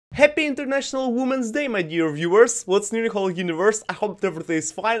Happy International Women's Day, my dear viewers! What's new in the whole universe? I hope everything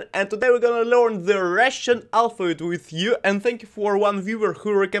is fine, and today we're gonna learn the Russian alphabet with you. And thank you for one viewer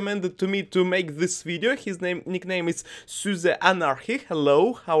who recommended to me to make this video. His nickname is Suze Anarchy.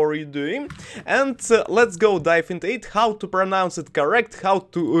 Hello, how are you doing? And let's go dive into it, how to pronounce it correct, how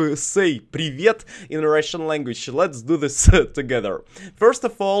to say "привет" in Russian language. Let's do this together. First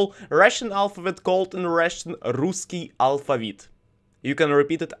of all, Russian alphabet called in Russian Русский алфавит. You can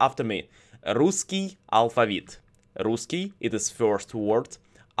repeat it after me. Русский алфавит. Русский, it is first word.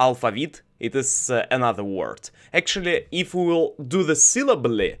 Alphabet, it is another word. Actually, if we will do the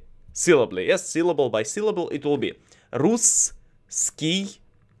syllably, yes, syllable by syllable, it will be Русский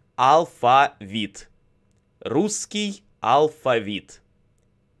алфавит. Русский алфавит.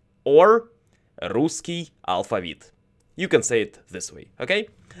 Or Русский алфавит. You can say it this way, okay?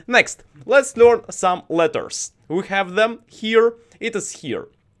 Next, let's learn some letters. We have them here. It is here.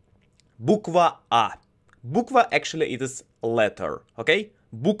 Буква А. Буква, actually, it is letter, okay?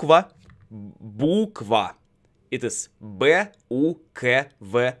 Буква. It is B-U-K-V-A.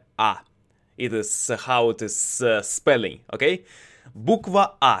 It is how it is spelling, okay?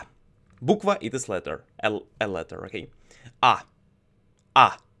 Буква А. Буква, it is letter. A letter, okay? А.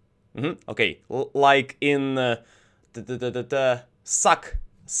 Okay, like in suck.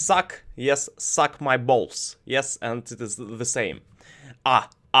 Suck, yes, suck my balls. Yes, and it is the same.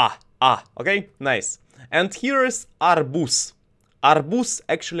 Okay, nice. And here is arbuz. Arbuz,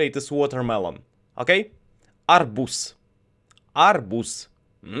 actually, it is watermelon. Okay? Arbuz.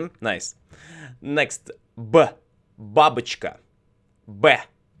 Nice. Next, B. Бабочка. B.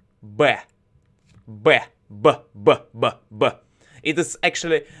 It is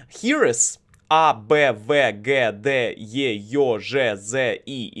actually, here is А, Б, В, Г, Д, Е, Ё, Ж, З,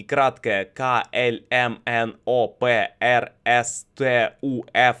 И, и краткое К, Л, М, Н, О, П, Р, С, Т, У,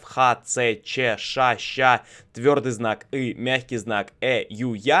 Ф, Х, Ц, Ч, Ш, Щ, твердый знак И, мягкий знак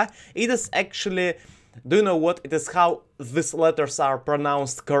Ю, Я. It is actually, do you know what? It is how these letters are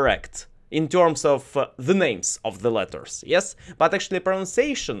pronounced correct in terms of the names of the letters, yes? But actually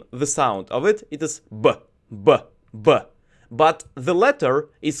pronunciation, the sound of it, it is B. But the letter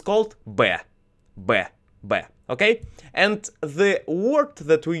is called B. Okay? And the word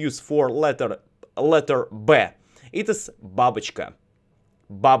that we use for letter B, it is бабочка.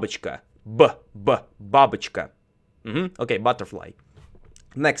 Бабочка. Бабочка. Okay, butterfly.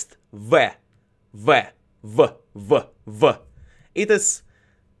 Next, V. It is...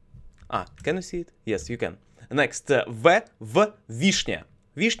 can you see it? Yes, you can. Next, V, вишня.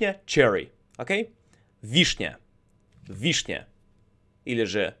 Вишня, cherry. Okay? Вишня. Или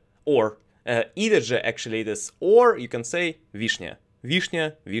же, or... Или же, actually, it is, or you can say вишня.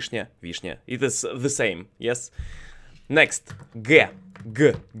 Вишня. It is the same, yes? Next, G.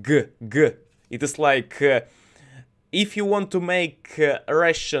 It is like, if you want to make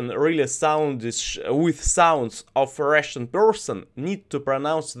Russian really soundish with sounds of a Russian person, need to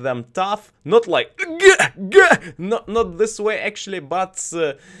pronounce them tough, not like G, not this way actually, but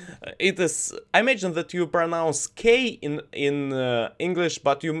it is, I imagine that you pronounce K in English,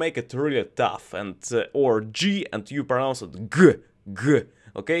 but you make it really tough, and or G, and you pronounce it G,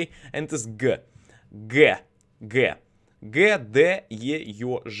 okay? And it is G, D, E,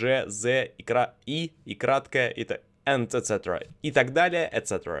 Ё, Ж, З, И, и краткое, это and etc. И так далее,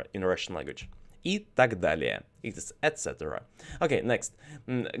 etc. in Russian language. И так далее. It is etc. Okay, next.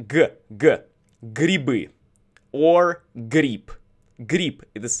 G. Грибы. Or grip. Grip,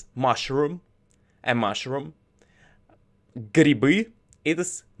 it is mushroom. A mushroom. Грибы, it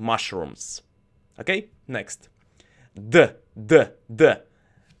is mushrooms. Okay, next. D.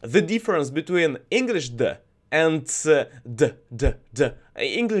 The difference between English D and d.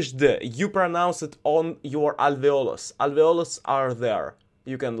 English D, you pronounce it on your alveolus. Alveolus are there.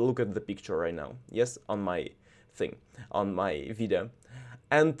 You can look at the picture right now. Yes, on my thing, on my video.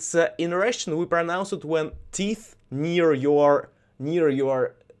 And in Russian, we pronounce it when teeth near your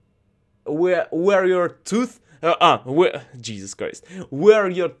where your tooth Jesus Christ, where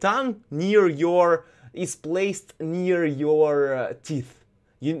your tongue is placed near your teeth.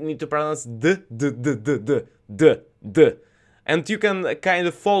 You need to pronounce D. And you can kind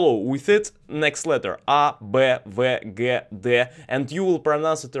of follow with it next letter. A, B, V, G, D. And you will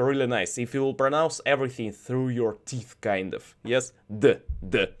pronounce it really nice. If you will pronounce everything through your teeth, kind of. Yes? D.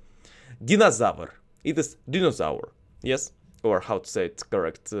 Dinosaur. It is dinosaur. Yes? Or how to say it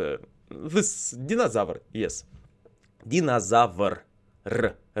correct. This dinosaur. Yes. Dinosaur.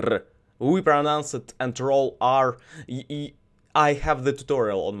 R. We pronounce it and roll R. I have the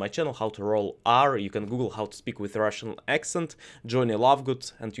tutorial on my channel how to roll R. You can Google how to speak with Russian accent, Johnny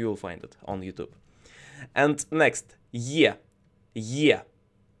Lovegood, and you will find it on YouTube. And next, Ye.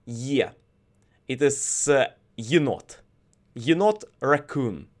 It is енот. Енот,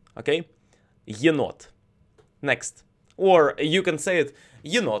 raccoon. Okay? Енот. Next. Or you can say it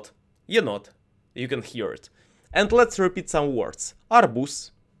енот. You can hear it. And let's repeat some words.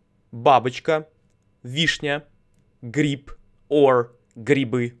 Арбуз, бабочка, вишня, гриб or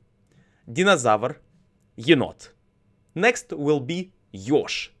грибы, динозавр, енот. Next will be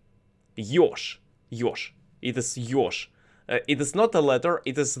ёж. It is ёж. It is not a letter,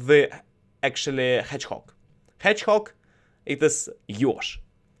 it is the actually hedgehog. Hedgehog, it is ёж.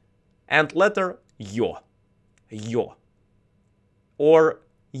 And letter ё. Or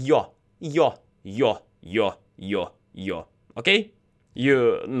ё. Okay?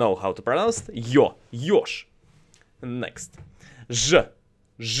 You know how to pronounce it. Ёж. Next. Ж.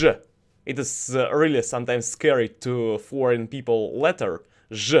 It is really sometimes scary to foreign people letter.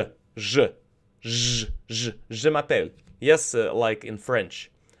 Je m'appelle. Yes, like in French.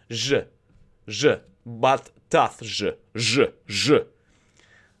 Je. But tough je.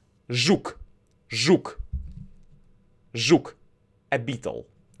 Жук. A beetle.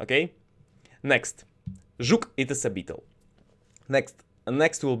 Okay? Next. Жук, it is a beetle.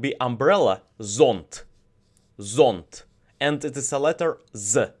 Next will be umbrella. Зонт. And it is a letter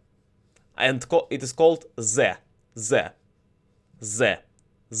Z. And it is called Z.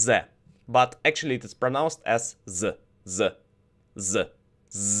 But actually it is pronounced as Z.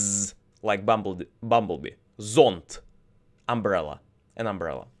 Like bumblebee. Зонт. Umbrella. An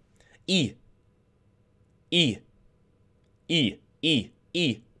umbrella. I.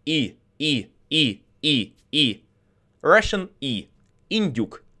 Russian I.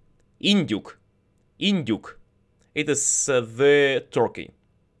 Индюк. It is the turkey.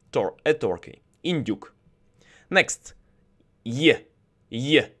 A turkey. Индюк. Next. It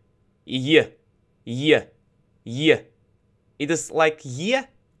is like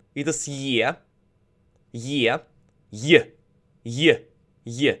It is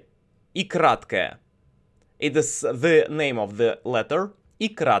И краткое. It is the name of the letter. И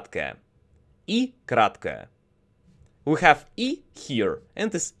краткое. We have I here,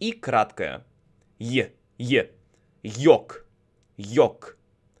 and it's I краткое. Йог.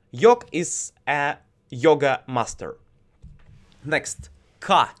 Йог is a yoga master. Next.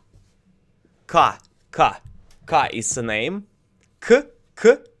 K is a name. K.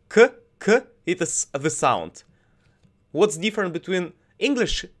 It is the sound. What's different between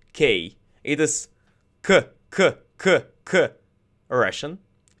English K? It is K. Russian.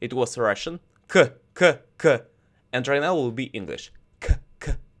 It was Russian. K. And right now will be English. K.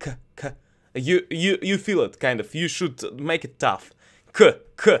 You feel it, kind of. You should make it tough. K.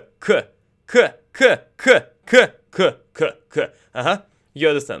 You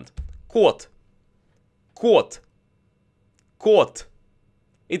understand. Кот.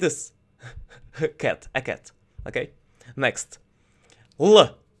 It is a cat. Okay. Next.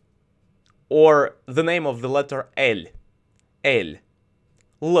 L. Or the name of the letter L. L.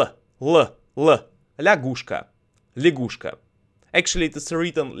 Лягушка. Actually, it is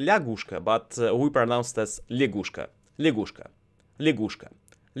written лягушка, but we pronounce it as лягушка.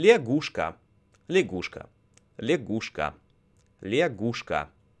 Лягушка.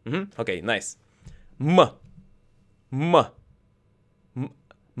 Okay, nice. M.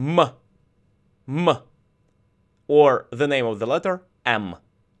 Or the name of the letter M.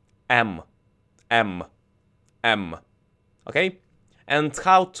 Okay? And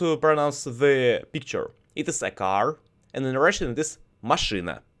how to pronounce the picture? It is a car, and in Russian it is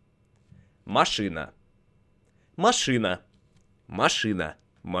машина.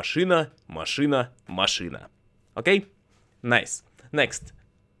 Okay? Nice. Next.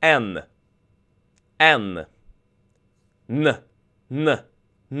 N.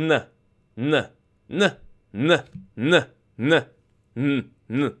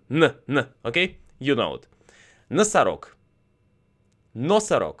 Okay? You know it. Носорог.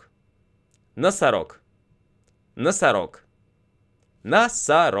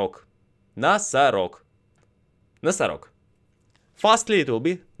 Fastly it will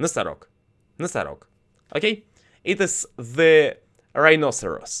be носорог. Okay? It is the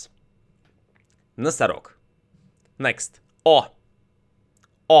rhinoceros. Носорог. Next. O.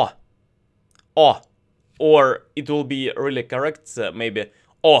 Or it will be really correct, maybe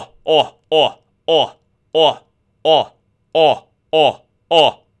O.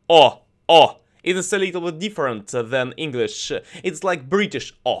 It is a little bit different than English. It's like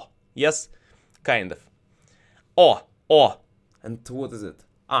British O. Yes? Kind of. O. And what is it?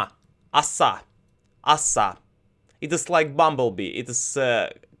 Ah, аса. Аса. It is like bumblebee. It is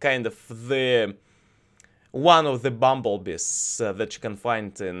kind of the one of the bumblebees that you can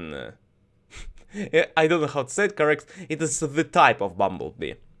find in... I don't know how to say it correct. It is the type of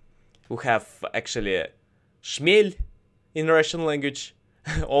bumblebee. We have actually shmel in Russian language.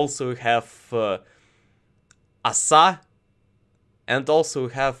 Also we have аса. And also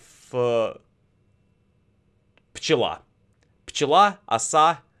we have пчела. Пчела,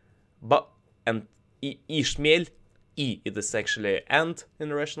 аса, and и шмель. E, it is actually ant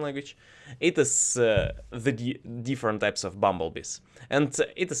in Russian language. It is the different types of bumblebees. And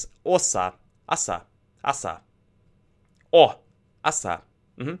it is osa, asa, asa. O, asa.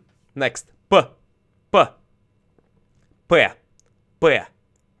 Next, p, p, p, p,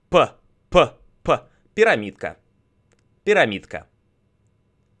 p, p, p. Пирамидка. Пирамидка.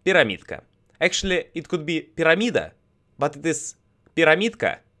 Пирамидка. Actually, it could be пирамида, but it is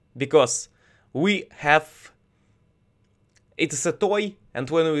пирамидка because we have... It is a toy, and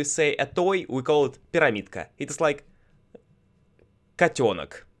when we say a toy, we call it пирамидка. It is like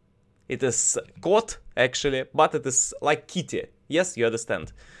котенок. It is кот, actually, but it is like kitty. Yes, you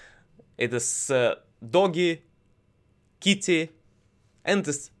understand. It is doggy, kitty, and it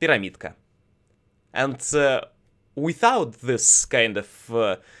is пирамидка. And without this kind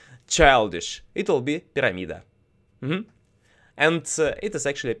of childish, it will be пирамида. And it is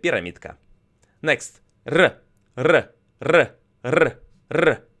actually пирамидка. Next, r, r, r, r,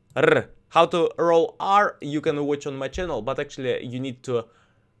 r, r. How to roll R you can watch on my channel, but actually you need to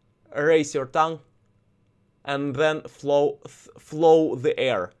raise your tongue and then flow the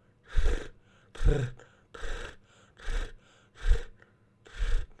air.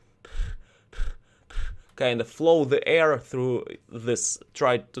 Kind of flow the air through this.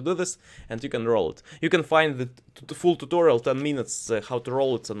 Try to do this and you can roll it. You can find the full tutorial 10 minutes how to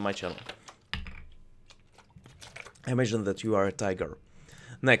roll it on my channel. Imagine that you are a tiger.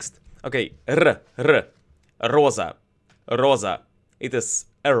 Next. Okay. R, r. Rosa. Rosa. It is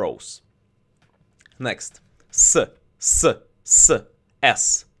arrows. Next. S, s, s.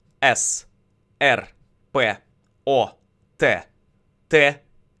 S, s. R, p, o. T, t,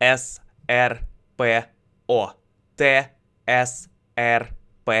 s, r, p, o. T, s, r,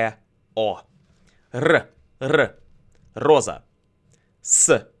 p, o. R, r. Роза.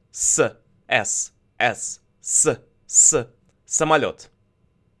 С, с, с, с, с. Самолет.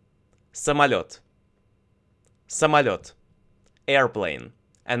 Самолет. Самолет. Airplane.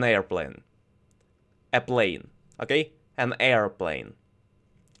 An airplane. A plane. Okay? An airplane.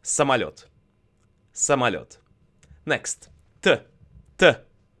 Самолет. Самолет. Next. T. T.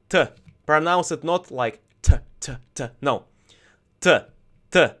 T. Pronounce it not like t, t, t. No. T.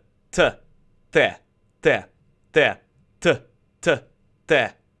 T. T. T. T. T. T. T. T.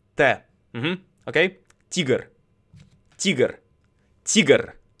 T. Okay? Тигр. Тигр.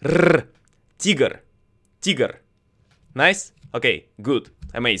 Тигр. Р. Тигр. Тигр. Nice? Okay, good.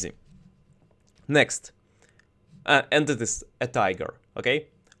 Amazing. Next. And it is a tiger. Okay?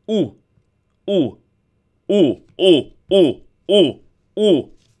 U. U. U. U. U. U.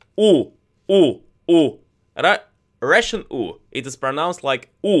 U. U. U. U. Russian U. It is pronounced like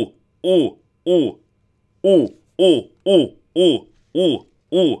U. U. U. U. U. U. U. U.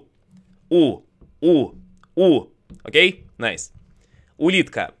 U. U. U. U. Okay? Nice.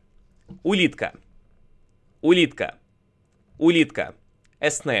 Улитка. Улитка. Улитка. Улитка. A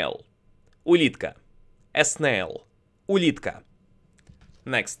snail. Улитка. A snail. Улитка.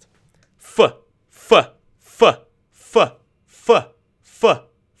 Next. F. F. F. F. F. F.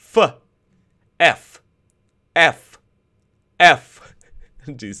 F. F. F. F.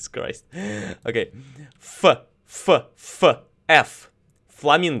 Jesus Christ. Okay. F. F. F. F.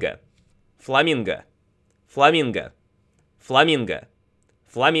 Flamingo. Flamingo. Flamingo. Flamingo.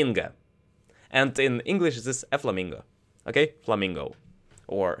 Flamingo. And in English this is a flamingo. Okay? Flamingo.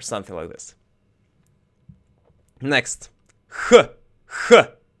 Or something like this. Next. H. H.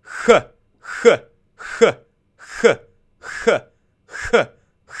 H. H. H. H. H. H.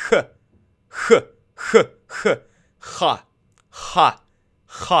 H. H. H. H. Ha. Ha.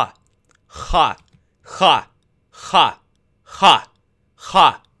 Ha. Ha. Ha. Ha. Ha.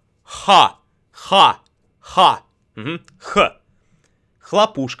 Ha. Ha. Ha. Ha. Х.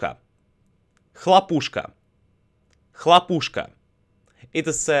 Хлопушка. Хлопушка. Хлопушка. It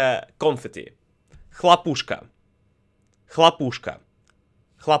is confetti. Хлопушка. Хлопушка.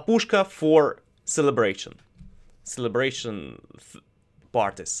 Хлопушка for celebration. Celebration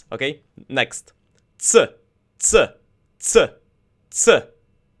parties. Okay? Next. Ц. Ц. Ц. Ц.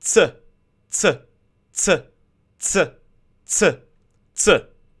 Ц. Ц. Ц. Ц. ц, ц,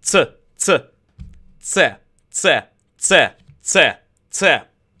 ц, ц, ц, ц, ц, ц, ц.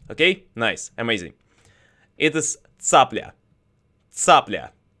 Okay, nice, amazing. It is цапля,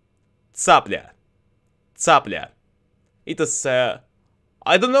 цапля, цапля, цапля. It is, I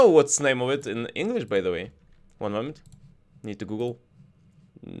don't know what's the name of it in English, by the way. One moment. Need to Google.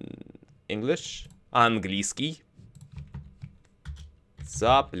 English. Английский.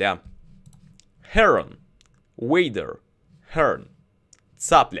 Цапля. Heron. Wader. Hearn.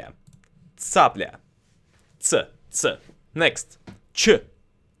 Цапля. Цапля. Ц. Ц. Next. Ч.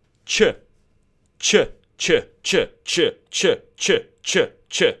 Ч. Ч. Ч. Ч. Ч. Ч. Ч. Ч.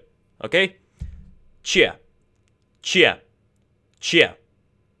 Ч. Okay? Че. Че. Че.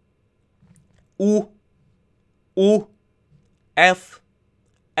 У. У. Ф.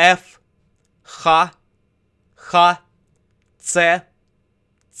 Ф. Х. Х. Ц.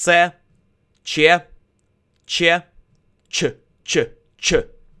 Ц. Че. Че. Ч. Ч. Ч.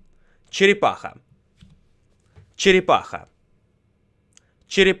 Черепаха. Черепаха.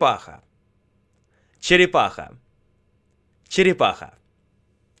 Черепаха. Черепаха. Черепаха.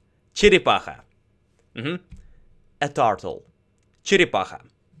 Черепаха. A turtle. Черепаха.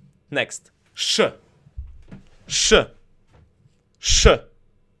 Next. Ш. Ш. Ш.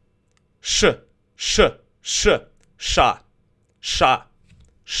 Ш. Ш. Ш. Ша. Ша.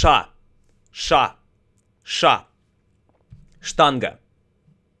 Ша. Ша. Ша. Штанга.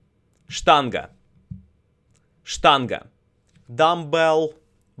 Штанга. Штанга. Dumbbell.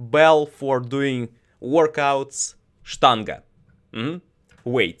 Bell for doing workouts. Штанга.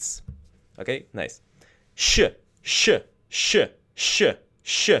 Weights. Okay, nice. Ш. Ш. Ш. Ш.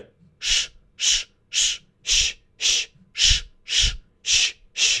 Ш. Ш. Ш. Ш. Ш. Ш. Ш. Ш.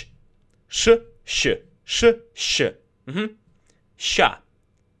 Ш. Ш. Ш. Ш. Ш. Ш. Ща.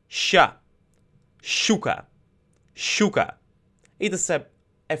 Ща. Щука. Щука. It is a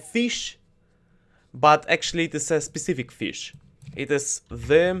fish, but actually it is a specific fish. It is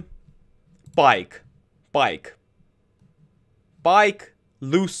the pike. Pike. Pike.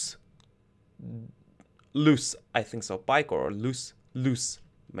 Loose. Loose. I think so. Pike or loose. Loose.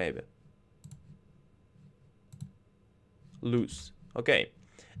 Maybe. Loose. Okay.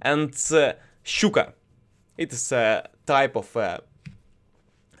 And щука. It is a type of a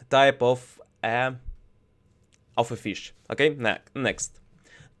fish. Okay. Next.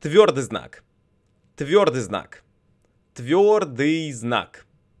 Твердый знак. Твердый знак. Твердый знак.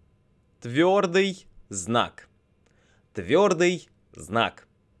 Твердый знак. Твердый знак.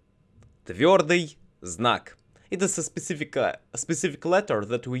 Твердый знак. It is a specific letter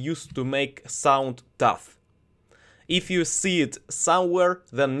that we use to make sound tough. If you see it somewhere,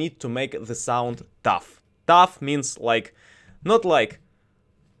 then need to make the sound tough. Tough means like, not like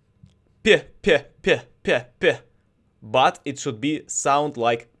p, but it should be sound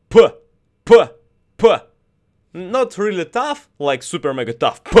like p. Not really tough, like super mega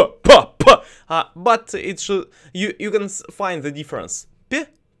tough, but it should, you can find the difference. P,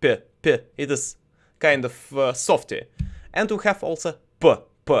 it is kind of softy. And we have also p,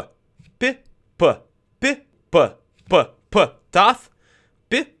 tough,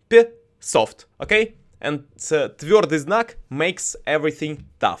 p, soft, okay? And твердый знак makes everything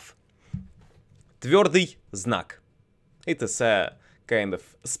tough. Твердый знак. It is a kind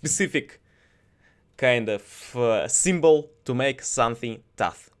of specific kind of symbol to make something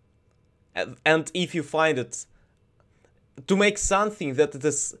tough. And if you find it, to make something that it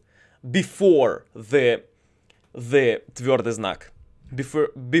is before the твердый знак,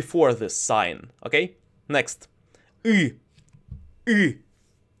 before the sign, okay? Next. If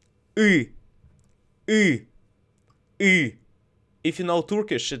you know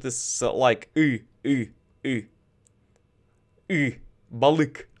Turkish, it is like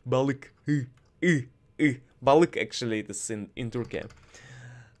balık, balık actually it is in Turkey.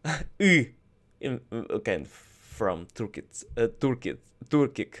 Kind from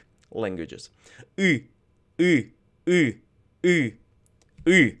Turkic languages.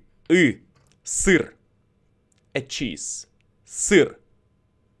 Сыр. A cheese. Сыр.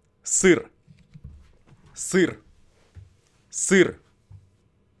 Сыр. Сыр. Сыр.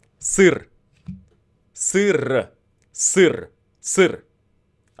 Сыр. Сыр. Сыр. Сыр.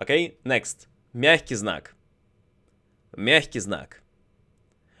 Okay, next. Мягкий знак. Мягкий знак.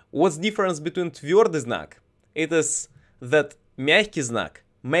 What's the difference between твердый знак? It is that мягкий знак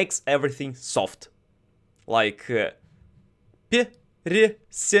makes everything soft. Like п, ре,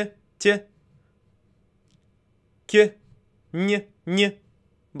 се, те, ке, не.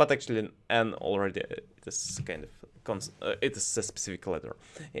 But actually n already it is kind of it is a specific letter.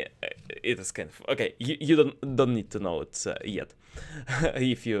 Yeah, it is kind of okay. You don't need to know it yet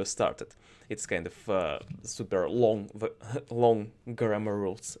if you started. It's kind of super long grammar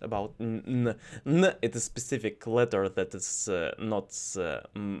rules about n. N. It is a specific letter that is not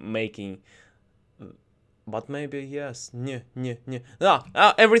making. But maybe yes. N. No,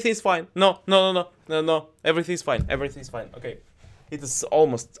 everything's fine. No. Everything's fine. Everything's fine. Okay. It is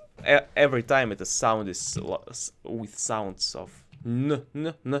almost every time it is sound is with sounds of n,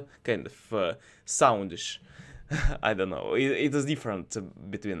 kind of soundish. I don't know. It is different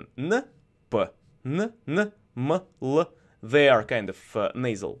between n, p, n, m, l. They are kind of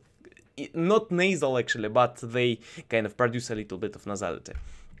nasal. Not nasal actually, but they kind of produce a little bit of nasality.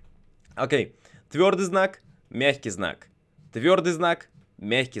 Okay. Твердый знак, мягкий знак. Твердый знак,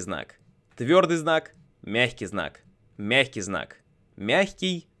 мягкий знак. Твердый знак, мягкий знак. Мягкий знак.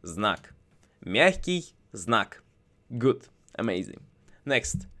 Мягкий знак. Мягкий знак. Good. Amazing.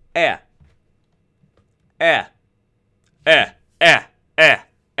 Next. Э. Э. Э. Э. Э.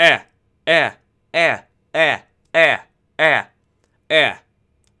 Э. Э. Э. Э. Э. Э. Э.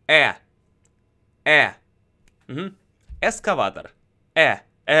 Э. Э. Эскаватор.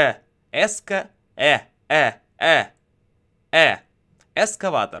 Эска.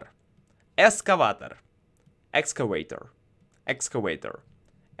 Эскаватор. Excavator.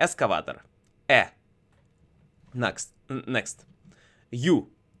 Excavator. Next. You.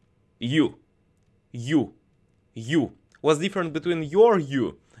 What's different between your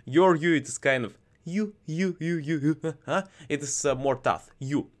you? Your you, it is kind of you. Huh? It is more tough.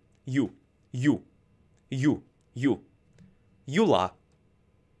 You. Юла.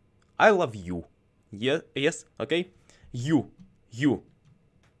 I love you. Yes, okay. You.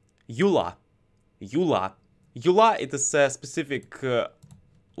 Юла. Юла, it is a specific,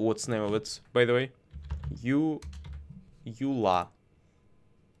 what's the name of it, by the way? Юла.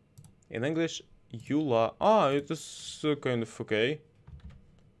 In English, Юла. It is kind of okay.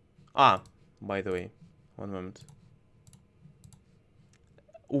 By the way, one moment.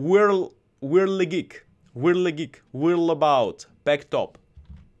 Whirligig. Whirlabout. Back top.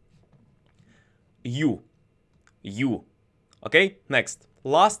 You. Okay, next.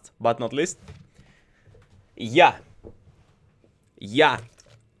 Last but not least. Я. Я.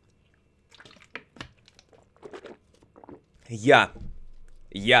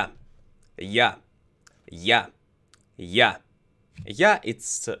 Я,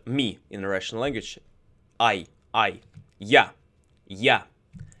 it's me in Russian language. I. Я.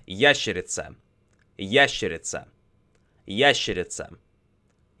 Ящерица.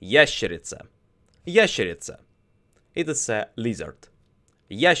 It is a lizard.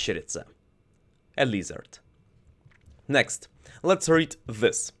 Ящерица. A lizard. Next, let's read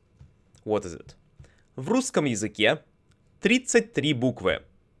this. What is it? В русском языке 33 буквы.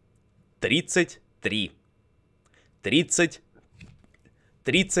 33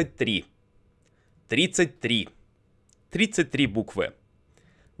 буквы.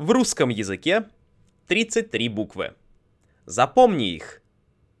 В русском языке 33 буквы. Запомни их.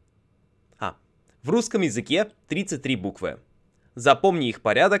 В русском языке 33 буквы. Запомни их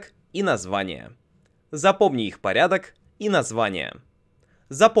порядок и название. Запомни их порядок и название.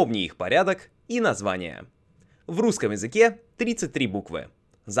 Запомни их порядок и название. В русском языке 33 буквы.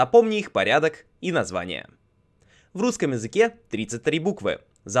 Запомни их порядок и название. В русском языке 33 буквы.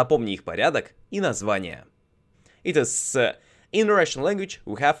 Запомни их порядок и название. It is in Russian language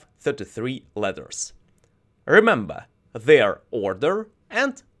we have 33 letters. Remember their order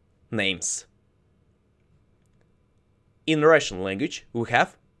and names. In Russian language we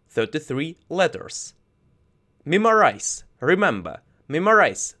have 33 letters. Memorize,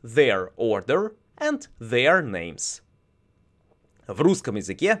 memorize their order and their names. В русском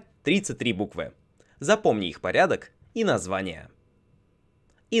языке 33 буквы. Запомни их порядок и название.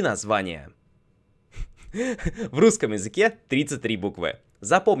 В русском языке 33 буквы.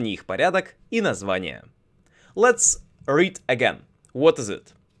 Запомни их порядок и название. Let's read again. What is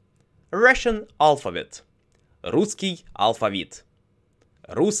it? Russian alphabet. Русский алфавит.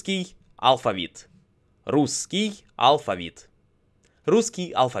 Русский алфавит. Русский алфавит.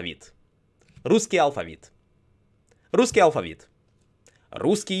 Русский алфавит. Русский алфавит. Русский алфавит.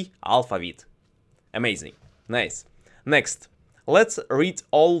 Русский алфавит. Amazing. Nice. Next. Let's read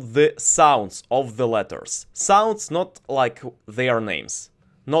all the sounds of the letters. Sounds not like their names.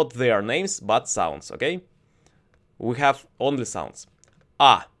 Not their names, but sounds, okay? We have only sounds.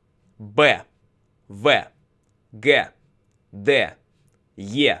 A, B, V, G, D,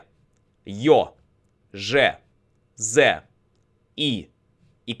 E, Ё, Ж, З, И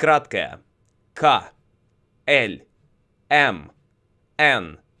краткое, К, Л, М,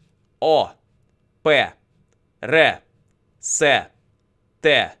 Н, О, П, Р, С,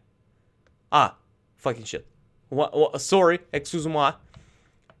 Т. А, fucking shit. Sorry, excuse me.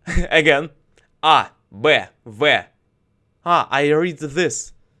 Again. A, B, V. Ah, I read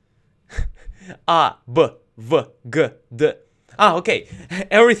this. A, B, V, G, D. Ah, okay.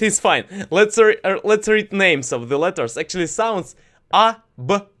 Everything's fine. Let's read names of the letters. Actually, sounds A,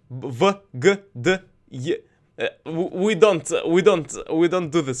 B, V, G, D, Y. We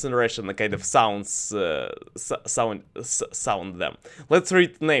don't do this in Russian. Kind of sounds sound them. Let's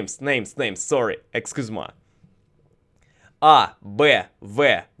read names. Sorry, excuse me. А, Б,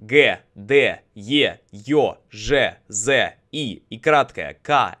 В, Г, Д, Е, Ё, Ж, З, И и краткое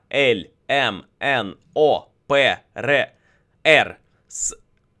К, Л, М, Н, О, П, Р, Р, С,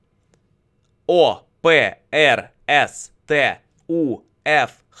 О, П, Р, С, Т, У,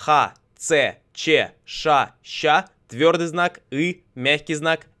 Ф, Х, Ц, Ч, Ш, Щ, твердый знак И, мягкий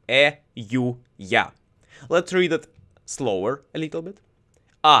знак Ю, Я. Let's read it slower a little bit.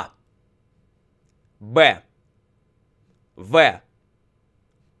 А, Б, В,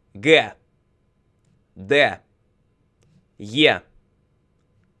 Г, Д, Е,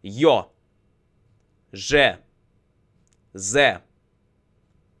 Ё, Ж, З,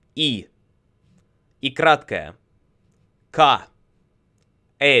 И краткое К,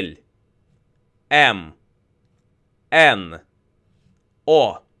 Л, М, Н,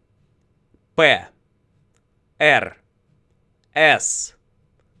 О, П, Р, С,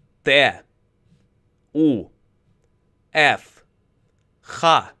 Т, У, Ф,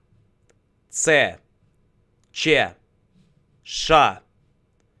 Х, Ц, Ч, Ш,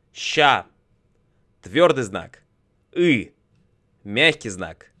 Щ, твердый знак И, мягкий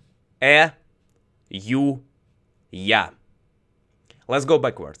знак Ю, Я. Let's go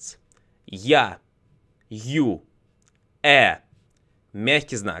backwards. Я, Ю,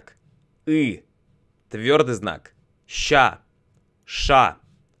 мягкий знак И, твердый знак Щ, Ш,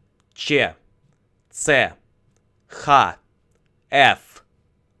 Ч, Ц, Х, Ф,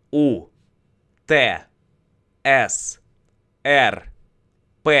 У, Т, С, Р,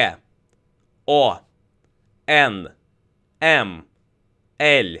 П, О, Н, М,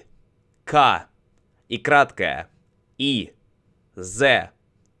 Л, К и краткое И, З,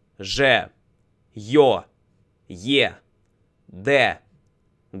 Ж, Ё, Е, Д,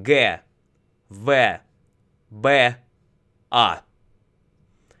 Г, В, Б, А.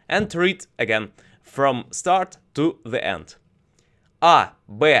 And read again from start to the end. А,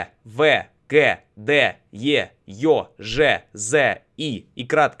 Б, В, Г, Д, Е, Ё, Ж, З, И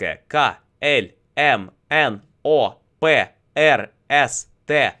краткое К, Л, М, Н, О, П, Р, С,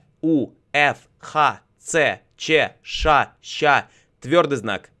 Т, У, Ф, Х, Ц, Ч, Ш, Щ, твердый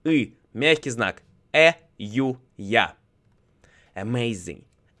знак И, мягкий знак Ю, Я. Amazing.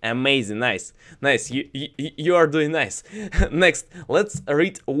 Amazing, nice. You are doing nice. Next, let's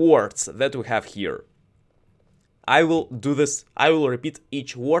read words that we have here. I will do this, I will repeat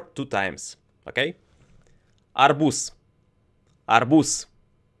each word 2 times, okay? Арбуз, арбуз.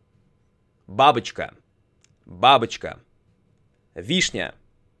 Бабочка, бабочка. Вишня,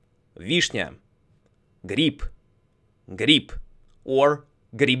 вишня. Гриб, гриб. Or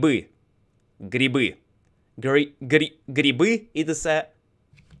грибы, грибы. Грибы, it is a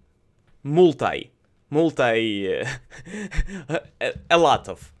multi, a lot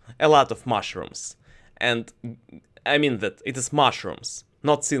of mushrooms. And I mean that it is mushrooms,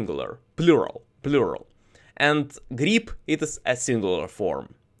 not singular, plural. And гриб, it is a singular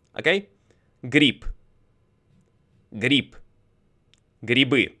form, okay? Гриб, гриб.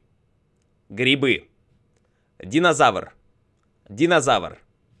 Грибы, грибы. Динозавр, динозавр.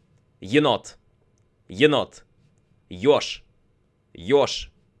 Енот, енот. Ёж,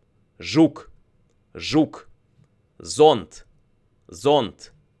 ёж. Жук, жук. Зонт,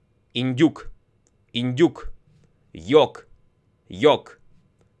 зонт. Индюк, индюк. Йог, йог.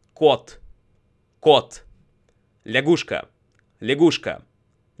 Кот, кот. Лягушка, лягушка.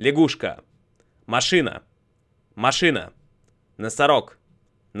 Лягушка. Машина, машина. Носорог,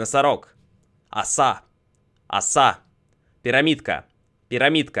 носорог. Оса, оса. Пирамидка,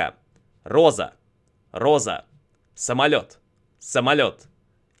 пирамидка. Роза, роза. Самолет, самолет.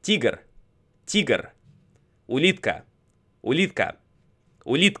 Тигр, тигр. Улитка, улитка.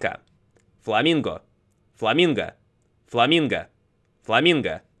 Улитка. Фламинго, фламинго. Фламинго,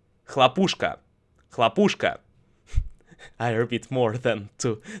 фламинго. Хлопушка, хлопушка. I repeat more than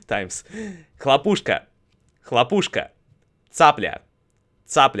 2 times. Хлопушка, хлопушка. Цапля,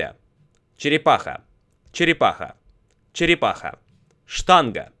 цапля. Черепаха, черепаха. Черепаха.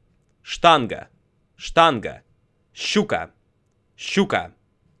 Штанга, штанга. Штанга. щука, щука.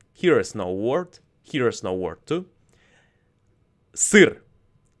 Here is no word. Here is no word too. Сыр,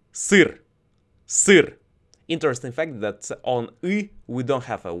 сыр, сыр. Interesting fact that on «ы» we don't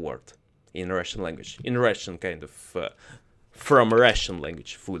have a word in Russian language. In Russian kind of from Russian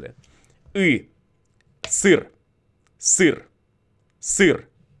language fully. «ы», сыр, сыр, сыр.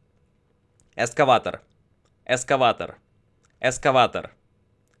 Эскаватор, эскаватор, эскаватор,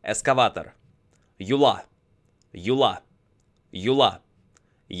 эскаватор. Юла, юла, юла.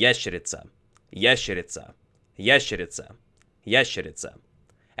 Ящерица, ящерица, ящерица, ящерица.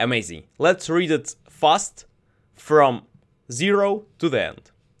 Amazing. Let's read it fast from 0 to the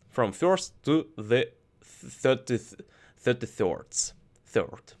end. From first to the 33rd.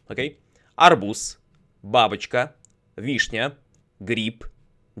 Third. Okay? Арбуз, бабочка, вишня, гриб,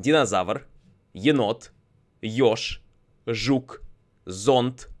 динозавр, енот, еж, жук,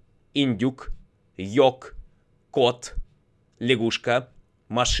 зонт, индюк, йог, кот, лягушка,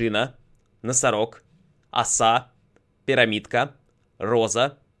 машина, носорог, оса, пирамидка,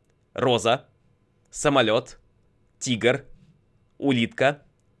 роза, роза, самолет, тигр, улитка,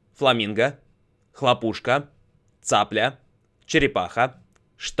 фламинго, хлопушка, цапля, черепаха,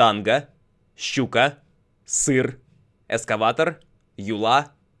 штанга, щука, сыр, эскаватор,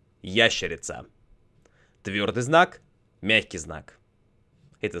 юла, ящерица. Твердый знак, мягкий знак.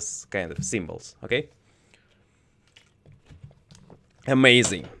 It is kind of symbols, okay?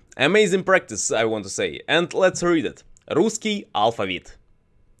 Amazing. Amazing practice, I want to say. And let's read it. Русский алфавит.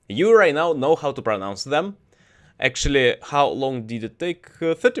 You right now know how to pronounce them. Actually, how long did it take?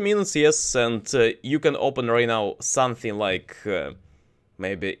 30 minutes, yes. And you can open right now something like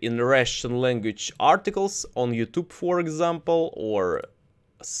maybe in Russian language articles on YouTube, for example, or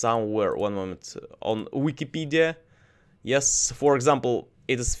somewhere, one moment, on Wikipedia. Yes, for example,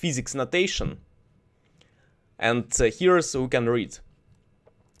 it is physics notation. And here we can read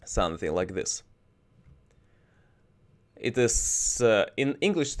something like this. It is, in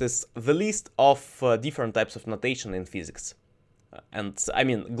English, it is the list of different types of notation in physics. And I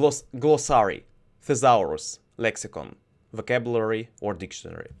mean glossary, thesaurus, lexicon, vocabulary or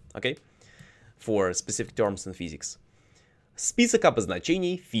dictionary, okay? For specific terms in physics. Список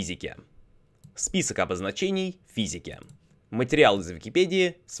обозначений физики. Список обозначений физики. Материал из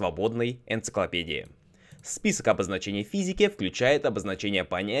Википедии, свободной энциклопедии. Список обозначений физики включает обозначение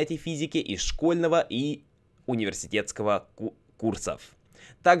понятий физики из школьного и университетского курсов.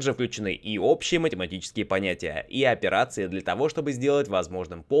 Также включены и общие математические понятия, и операции для того, чтобы сделать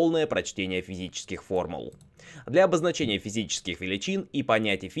возможным полное прочтение физических формул. Для обозначения физических величин и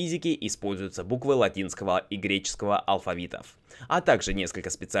понятий физики используются буквы латинского и греческого алфавитов, а также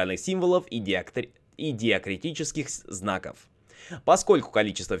несколько специальных символов и диакритических знаков. Поскольку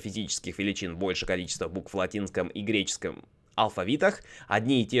количество физических величин больше количества букв в латинском и греческом алфавитах,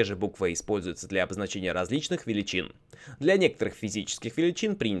 одни и те же буквы используются для обозначения различных величин. Для некоторых физических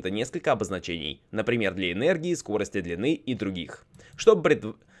величин принято несколько обозначений, например, для энергии, скорости длины и других,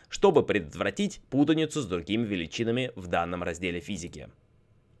 чтобы предотвратить путаницу с другими величинами в данном разделе физики.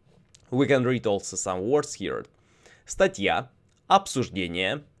 We can read also some words here. Статья,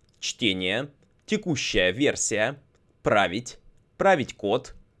 обсуждение, чтение, текущая версия, править, править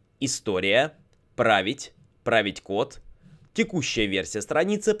код, история, править, править код. Текущая версия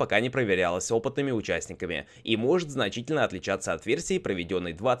страницы пока не проверялась опытными участниками и может значительно отличаться от версии,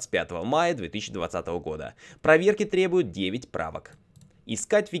 проведенной 25 мая 2020 года. Проверки требуют 9 правок.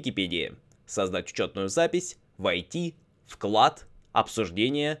 Искать в Википедии. Создать учетную запись. Войти. Вклад.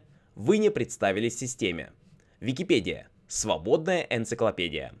 Обсуждение. Вы не представились системе. Википедия. Свободная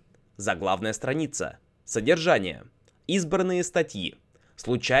энциклопедия. Заглавная страница. Содержание. Избранные статьи.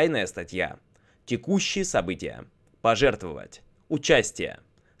 Случайная статья. Текущие события. Пожертвовать. Участие.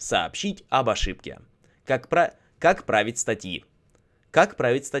 Сообщить об ошибке. Как править статьи. Как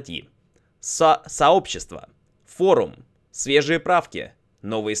править статьи. Сообщество. Форум. Свежие правки.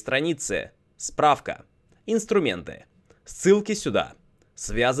 Новые страницы. Справка. Инструменты. Ссылки сюда.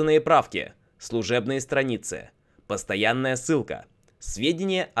 Связанные правки. Служебные страницы. Постоянная ссылка.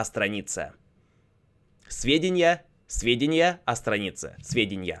 Сведения о странице. Сведения о странице.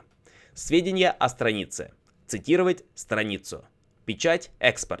 Сведения о странице. Цитировать страницу. Печать,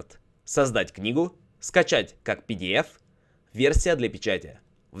 экспорт. Создать книгу. Скачать как PDF. Версия для печати.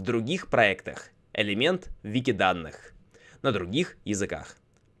 В других проектах. Элемент вики-данных. На других языках.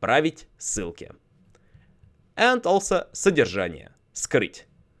 Править ссылки. And also содержание. Скрыть.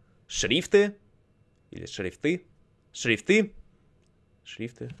 Шрифты. Или шрифты. Шрифты.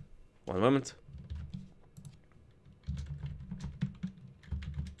 One moment.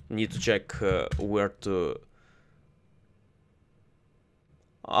 Need to check where to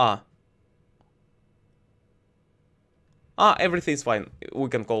Everything's fine. We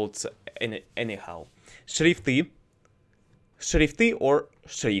can call it anyhow. Шрифты. Шрифты or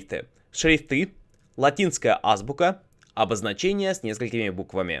шрифты. Шрифты. Латинская азбука. Обозначение с несколькими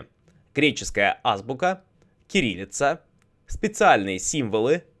буквами. Греческая азбука. Кириллица. Специальные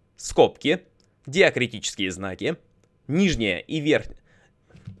символы. Скобки. Диакритические знаки. Нижние и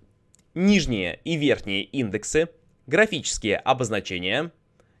верхние индексы. Графические обозначения.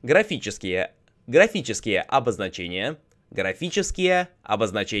 Графические обозначения. Графические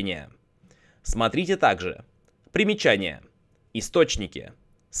обозначения. Смотрите также. Примечания. Источники.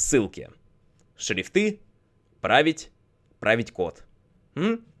 Ссылки. Шрифты. Править код.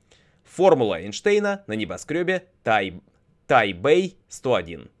 Формула Эйнштейна на небоскребе Тайбэй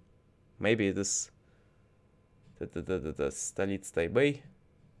 101. Maybe it is... Столица Тайбэй.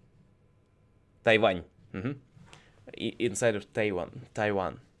 Тайвань. Inside of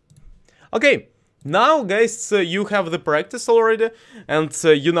Taiwan. Okay. Now, guys, you have the practice already, and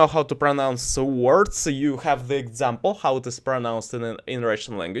you know how to pronounce words. You have the example, how it is pronounced in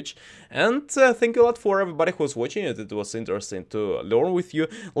Russian language. And thank you a lot for everybody who's watching it. It was interesting to learn with you.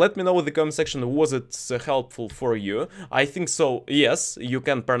 Let me know in the comment section, was it helpful for you? I think so, yes. You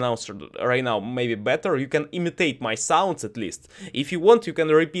can pronounce right now maybe better. You can imitate my sounds at least. If you want, you can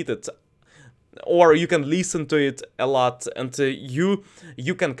repeat it. Or you can listen to it a lot, and you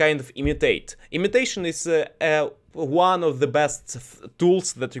can kind of imitate. Imitation is one of the best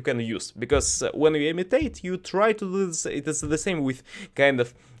tools that you can use, because when you imitate, you try to do this. It is the same with kind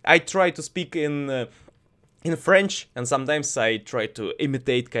of... I try to speak in French, and sometimes I try to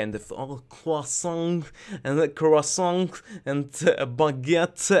imitate kind of croissant, and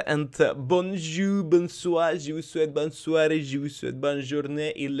baguette, and bonjour, bonsoir, je vous souhaite bonne soirée, je vous souhaite bonne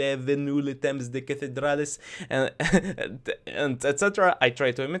journée, il est venu le temps de cathédrales, and etc. I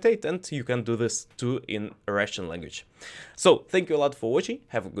try to imitate, and you can do this too in Russian language. So, thank you a lot for watching,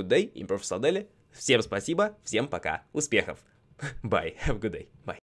 have a good day, импрофессионали, всем спасибо, всем пока, успехов, bye, have a good day, bye.